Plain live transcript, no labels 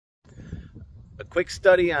A quick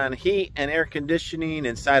study on heat and air conditioning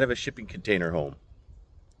inside of a shipping container home.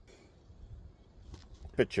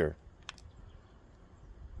 Temperature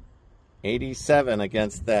 87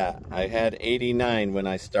 against that. I had 89 when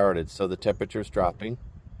I started, so the temperature's dropping.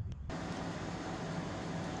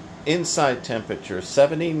 Inside temperature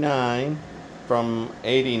 79 from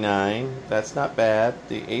 89. That's not bad.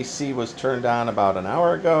 The AC was turned on about an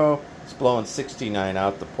hour ago. It's blowing 69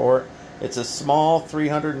 out the port. It's a small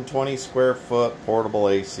 320 square foot portable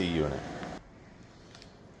AC unit.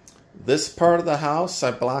 This part of the house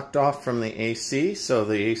I blocked off from the AC, so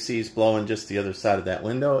the AC is blowing just the other side of that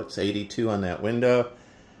window. It's 82 on that window,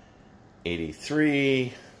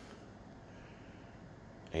 83,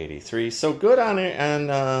 83. So good on it,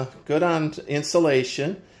 and good on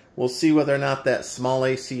insulation. We'll see whether or not that small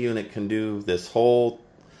AC unit can do this whole,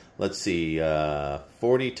 let's see,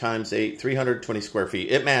 40 times 8, 320 square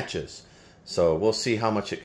feet. It matches. So we'll see how much it